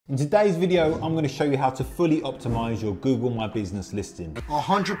In today's video, I'm going to show you how to fully optimize your Google My Business listing.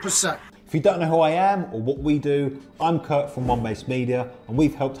 100%. If you don't know who I am or what we do, I'm Kurt from One Base Media, and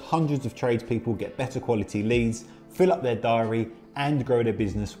we've helped hundreds of tradespeople get better quality leads, fill up their diary, and grow their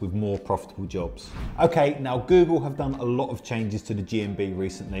business with more profitable jobs. Okay, now Google have done a lot of changes to the GMB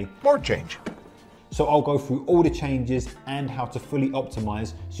recently. More change. So I'll go through all the changes and how to fully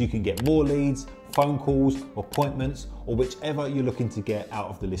optimize so you can get more leads, phone calls, appointments, or whichever you're looking to get out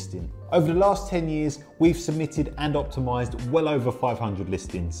of the listing. Over the last 10 years, we've submitted and optimized well over 500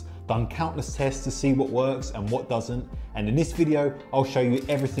 listings, done countless tests to see what works and what doesn't, and in this video, I'll show you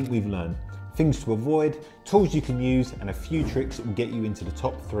everything we've learned. Things to avoid, tools you can use, and a few tricks that will get you into the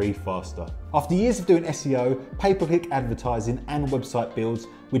top 3 faster. After years of doing SEO, pay-per-click advertising, and website builds,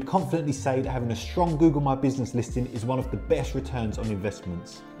 we'd confidently say that having a strong Google My Business listing is one of the best returns on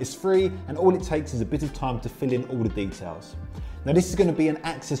investments. It's free, and all it takes is a bit of time to fill in all the details. Now this is going to be an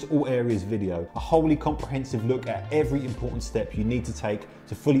Access All Areas video, a wholly comprehensive look at every important step you need to take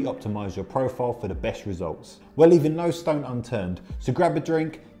to fully optimize your profile for the best results. We're leaving no stone unturned, so grab a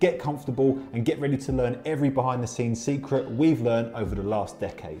drink, get comfortable, and get ready to learn every behind the scenes secret we've learned over the last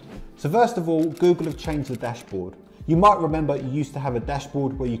decade. So first of all, Google have changed the dashboard. You might remember you used to have a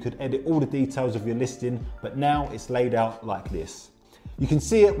dashboard where you could edit all the details of your listing, but now it's laid out like this. You can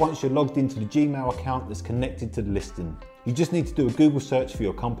see it once you're logged into the Gmail account that's connected to the listing. You just need to do a Google search for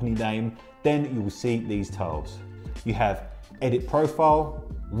your company name, then you will see these tiles. You have edit profile,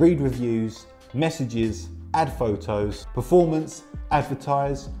 read reviews, messages, add photos, performance,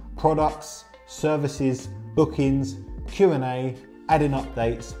 advertise, products, services, bookings, Q&A, adding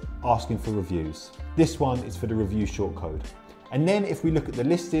updates, asking for reviews. This one is for the review shortcode. And then if we look at the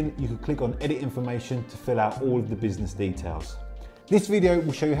listing, you can click on edit information to fill out all of the business details. This video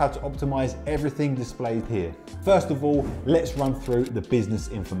will show you how to optimize everything displayed here. First of all, let's run through the business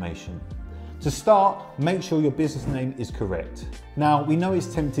information. To start, make sure your business name is correct. Now, we know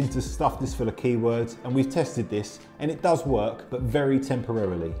it's tempting to stuff this full of keywords, and we've tested this, and it does work, but very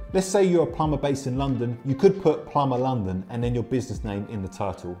temporarily. Let's say you're a plumber based in London, you could put Plumber London and then your business name in the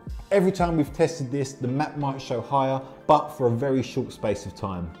title. Every time we've tested this, the map might show higher, but for a very short space of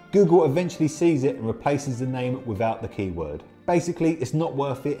time. Google eventually sees it and replaces the name without the keyword. Basically, it's not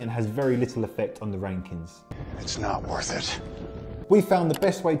worth it and has very little effect on the rankings. It's not worth it. We found the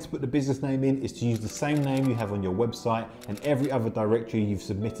best way to put the business name in is to use the same name you have on your website and every other directory you've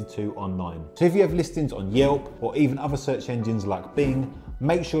submitted to online. So if you have listings on Yelp or even other search engines like Bing,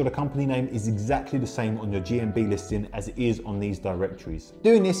 make sure the company name is exactly the same on your GMB listing as it is on these directories.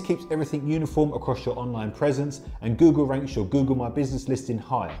 Doing this keeps everything uniform across your online presence, and Google ranks your Google My Business listing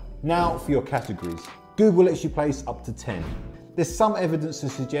higher. Now for your categories. Google lets you place up to 10. There's some evidence to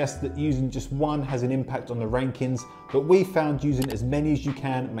suggest that using just one has an impact on the rankings, but we found using as many as you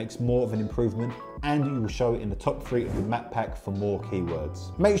can makes more of an improvement, and you will show it in the top 3 of the map pack for more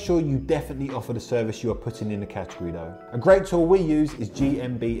keywords. Make sure you definitely offer the service you are putting in the category though. A great tool we use is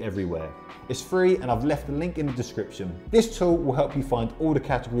GMB Everywhere. It's free and I've left a link in the description. This tool will help you find all the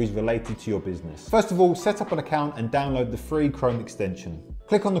categories related to your business. First of all, set up an account and download the free Chrome extension.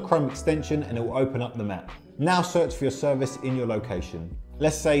 Click on the Chrome extension and it will open up the map. Now search for your service in your location.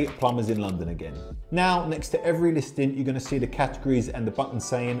 Let's say plumbers in London again. Now next to every listing, you're going to see the categories and the button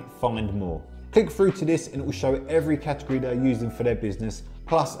saying find more. Click through to this and it will show every category they're using for their business,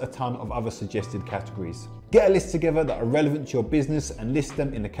 plus a ton of other suggested categories. Get a list together that are relevant to your business and list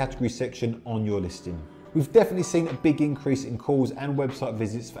them in the category section on your listing. We've definitely seen a big increase in calls and website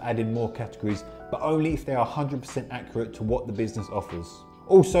visits for adding more categories, but only if they are 100% accurate to what the business offers.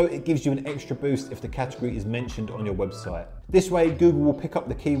 Also, it gives you an extra boost if the category is mentioned on your website. This way, Google will pick up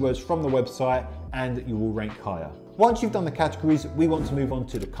the keywords from the website and you will rank higher. Once you've done the categories, we want to move on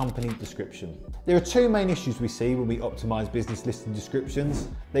to the company description. There are 2 main issues we see when we optimize business listing descriptions.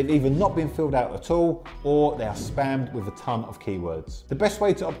 They've either not been filled out at all, or they are spammed with a ton of keywords. The best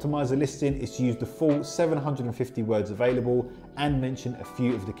way to optimize a listing is to use the full 750 words available and mention a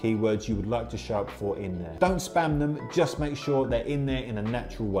few of the keywords you would like to show up for in there. Don't spam them, just make sure they're in there in a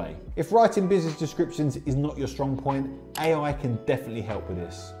natural way. If writing business descriptions is not your strong point, AI can definitely help with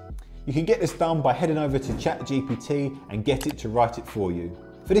this. You can get this done by heading over to ChatGPT and get it to write it for you.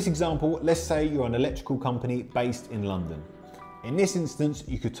 For this example, let's say you're an electrical company based in London. In this instance,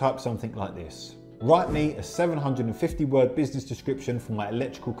 you could type something like this. Write me a 750 word business description for my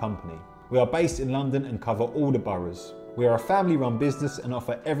electrical company. We are based in London and cover all the boroughs. We are a family run business and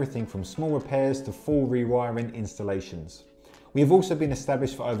offer everything from small repairs to full rewiring installations. We have also been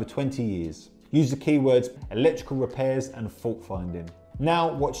established for over 20 years. Use the keywords electrical repairs and fault finding.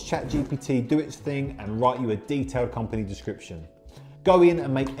 Now watch ChatGPT do its thing and write you a detailed company description. Go in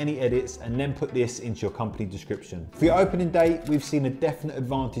and make any edits and then put this into your company description. For your opening date, we've seen a definite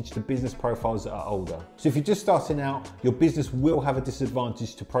advantage to business profiles that are older. So if you're just starting out, your business will have a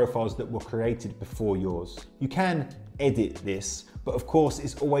disadvantage to profiles that were created before yours. You can edit this, but of course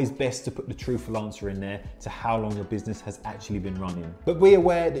it's always best to put the truthful answer in there to how long your business has actually been running. But be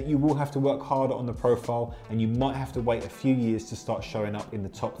aware that you will have to work harder on the profile and you might have to wait a few years to start showing up in the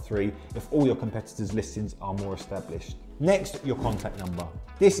top 3 if all your competitors' listings are more established. Next, your contact number.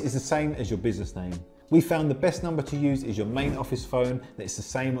 This is the same as your business name. We found the best number to use is your main office phone that's the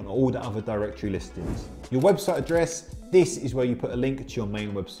same on all the other directory listings. Your website address, this is where you put a link to your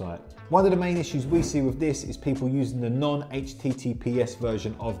main website. One of the main issues we see with this is people using the non-HTTPS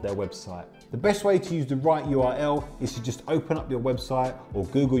version of their website. The best way to use the right URL is to just open up your website or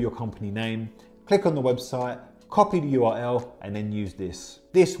Google your company name, click on the website, copy the URL and then use this.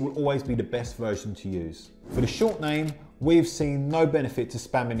 This will always be the best version to use. For the short name, we've seen no benefit to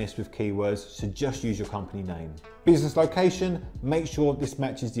spamming this with keywords, so just use your company name. Business location, make sure this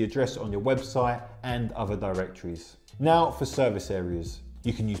matches the address on your website and other directories. Now for service areas.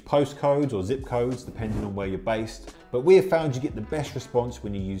 You can use postcodes or zip codes depending on where you're based, but we have found you get the best response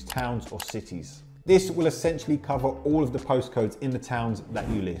when you use towns or cities. This will essentially cover all of the postcodes in the towns that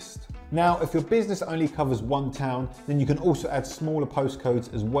you list. Now, if your business only covers one town, then you can also add smaller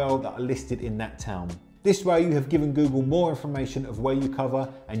postcodes as well that are listed in that town. This way you have given Google more information of where you cover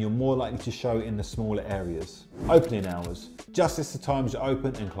and you're more likely to show in the smaller areas. Opening hours, just as the times you're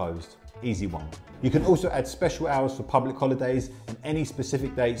open and closed. Easy one. You can also add special hours for public holidays and any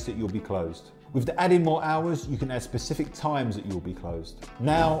specific dates that you'll be closed. With the adding more hours, you can add specific times that you'll be closed.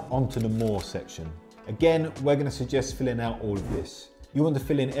 Now onto the more section. Again, we're going to suggest filling out all of this. You want to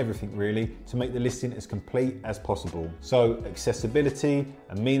fill in everything really to make the listing as complete as possible. So accessibility,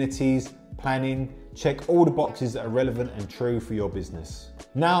 amenities, planning, check all the boxes that are relevant and true for your business.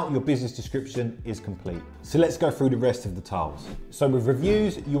 Now your business description is complete. So let's go through the rest of the tiles. So with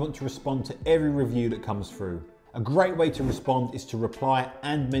reviews, you want to respond to every review that comes through. A great way to respond is to reply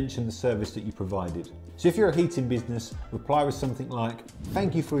and mention the service that you provided. So if you're a heating business, reply with something like,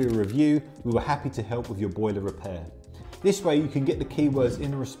 "Thank you for your review, we were happy to help with your boiler repair." This way you can get the keywords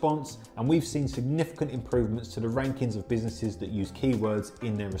in the response, and we've seen significant improvements to the rankings of businesses that use keywords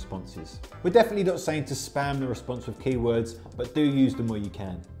in their responses. We're definitely not saying to spam the response with keywords, but do use them where you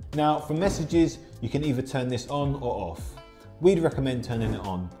can. Now for messages, you can either turn this on or off. We'd recommend turning it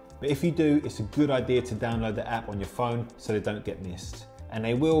on, but if you do, it's a good idea to download the app on your phone so they don't get missed. And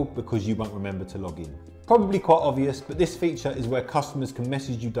they will, because you won't remember to log in. Probably quite obvious, but this feature is where customers can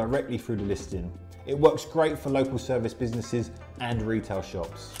message you directly through the listing. It works great for local service businesses and retail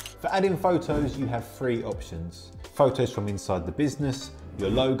shops. For adding photos, you have 3 options. Photos from inside the business,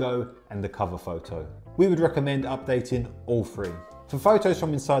 your logo, and the cover photo. We would recommend updating all 3. For photos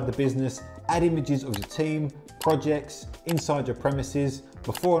from inside the business, add images of your team, projects, inside your premises,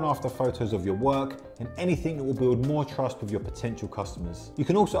 before and after photos of your work, and anything that will build more trust with your potential customers. You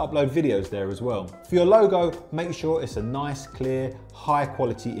can also upload videos there as well. For your logo, make sure it's a nice, clear, high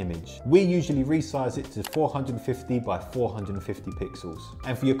quality image. We usually resize it to 450 by 450 pixels.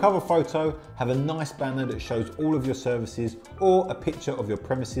 And for your cover photo, have a nice banner that shows all of your services or a picture of your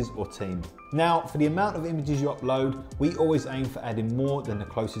premises or team. Now, for the amount of images you upload, we always aim for adding more than the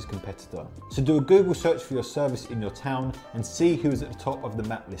closest competitor. So do a Google search for your service in your town and see who is at the top of the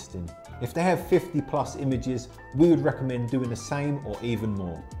map listing. If they have 50+ images, we would recommend doing the same or even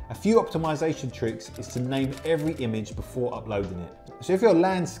more. A few optimization tricks is to name every image before uploading it. So if you're a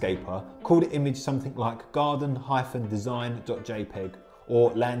landscaper, call the image something like garden-design.jpg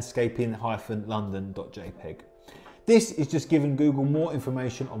or landscaping-london.jpg. This is just giving Google more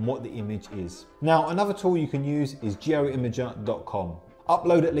information on what the image is. Now, another tool you can use is geoimager.com.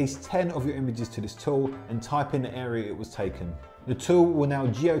 Upload at least 10 of your images to this tool and type in the area it was taken. The tool will now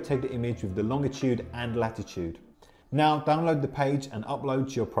geotag the image with the longitude and latitude. Now download the page and upload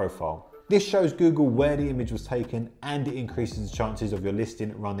to your profile. This shows Google where the image was taken and it increases the chances of your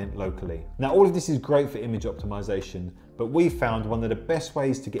listing running locally. Now all of this is great for image optimization, but we found one of the best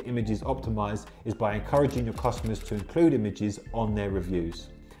ways to get images optimized is by encouraging your customers to include images on their reviews.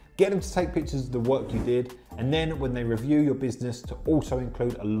 Get them to take pictures of the work you did, and then when they review your business to also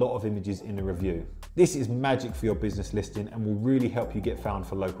include a lot of images in the review. This is magic for your business listing and will really help you get found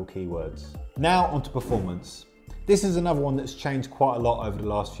for local keywords. Now onto performance. This is another one that's changed quite a lot over the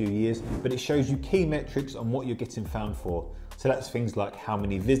last few years, but it shows you key metrics on what you're getting found for. So that's things like how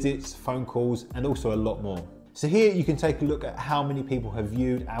many visits, phone calls, and also a lot more. So here you can take a look at how many people have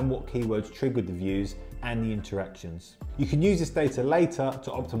viewed and what keywords triggered the views and the interactions. You can use this data later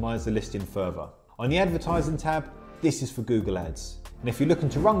to optimize the listing further. On the advertising tab, this is for Google Ads. And if you're looking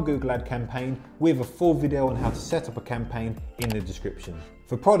to run Google Ad campaign, we have a full video on how to set up a campaign in the description.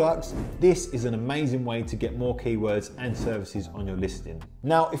 For products, this is an amazing way to get more keywords and services on your listing.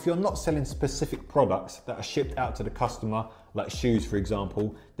 Now, if you're not selling specific products that are shipped out to the customer, like shoes for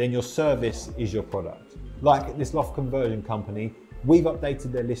example, then your service is your product. Like this loft conversion company, we've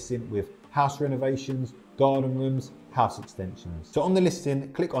updated their listing with house renovations, garden rooms, house extensions. So on the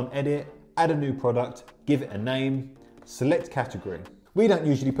listing, click on edit, add a new product, give it a name, select category. We don't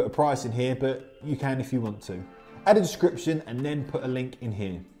usually put a price in here, but you can if you want to. Add a description and then put a link in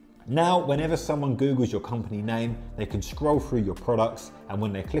here. Now, whenever someone Googles your company name, they can scroll through your products, and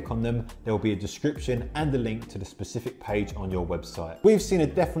when they click on them, there will be a description and a link to the specific page on your website. We've seen a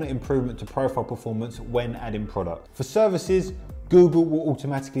definite improvement to profile performance when adding product. For services, Google will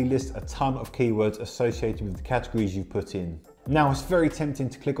automatically list a ton of keywords associated with the categories you've put in. Now, it's very tempting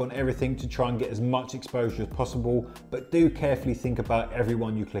to click on everything to try and get as much exposure as possible, but do carefully think about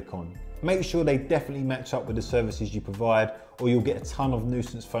everyone you click on. Make sure they definitely match up with the services you provide, or you'll get a ton of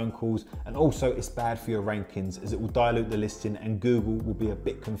nuisance phone calls, and also it's bad for your rankings as it will dilute the listing and Google will be a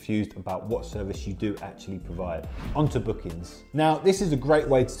bit confused about what service you do actually provide. Onto bookings. Now, this is a great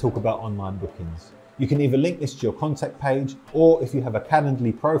way to talk about online bookings. You can either link this to your contact page, or if you have a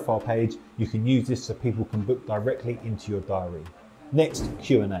Calendly profile page, you can use this so people can book directly into your diary. Next,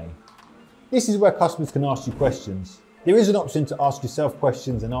 Q&A. This is where customers can ask you questions. There is an option to ask yourself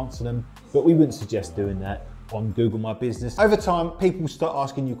questions and answer them, but we wouldn't suggest doing that on Google My Business. Over time, people start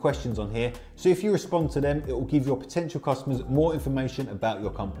asking you questions on here, so if you respond to them, it will give your potential customers more information about your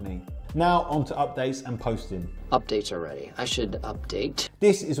company. Now onto updates and posting. Updates are ready. I should update.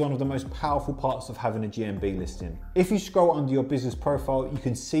 This is one of the most powerful parts of having a GMB listing. If you scroll under your business profile, you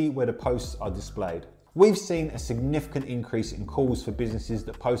can see where the posts are displayed. We've seen a significant increase in calls for businesses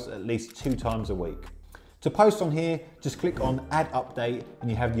that post at least 2 times a week. To post on here, just click on Add Update and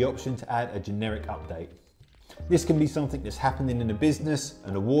you have the option to add a generic update. This can be something that's happening in a business,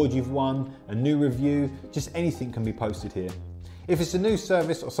 an award you've won, a new review, just anything can be posted here. If it's a new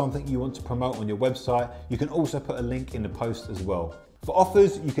service or something you want to promote on your website, you can also put a link in the post as well. For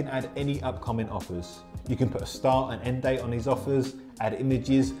offers, you can add any upcoming offers. You can put a start and end date on these offers, add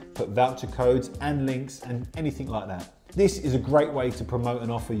images, put voucher codes and links and anything like that. This is a great way to promote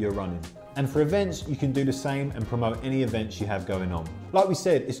an offer you're running. And for events, you can do the same and promote any events you have going on. Like we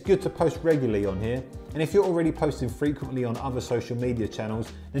said, it's good to post regularly on here. And if you're already posting frequently on other social media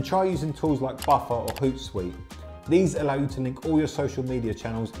channels, then try using tools like Buffer or Hootsuite. These allow you to link all your social media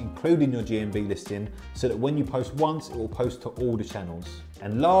channels, including your GMB listing, so that when you post once, it will post to all the channels.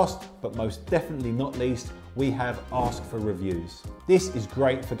 And last, but most definitely not least, we have Ask for Reviews. This is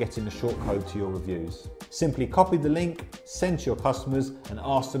great for getting the short code to your reviews. Simply copy the link, send to your customers, and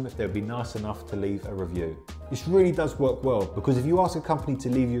ask them if they'd be nice enough to leave a review. This really does work well, because if you ask a company to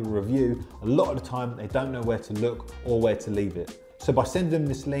leave you a review, a lot of the time they don't know where to look or where to leave it. So by sending them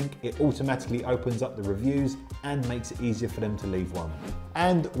this link, it automatically opens up the reviews and makes it easier for them to leave one.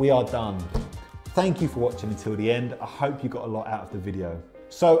 And we are done. Thank you for watching until the end. I hope you got a lot out of the video.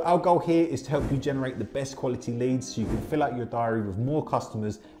 So our goal here is to help you generate the best quality leads so you can fill out your diary with more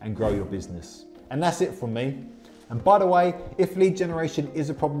customers and grow your business. And that's it from me. And by the way, if lead generation is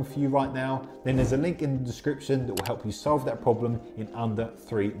a problem for you right now, then there's a link in the description that will help you solve that problem in under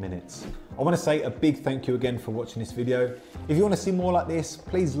 3 minutes. I want to say a big thank you again for watching this video. If you want to see more like this,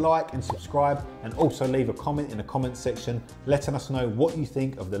 please like and subscribe, and also leave a comment in the comment section letting us know what you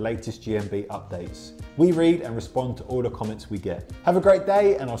think of the latest GMB updates. We read and respond to all the comments we get. Have a great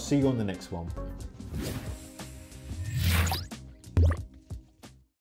day, and I'll see you on the next one.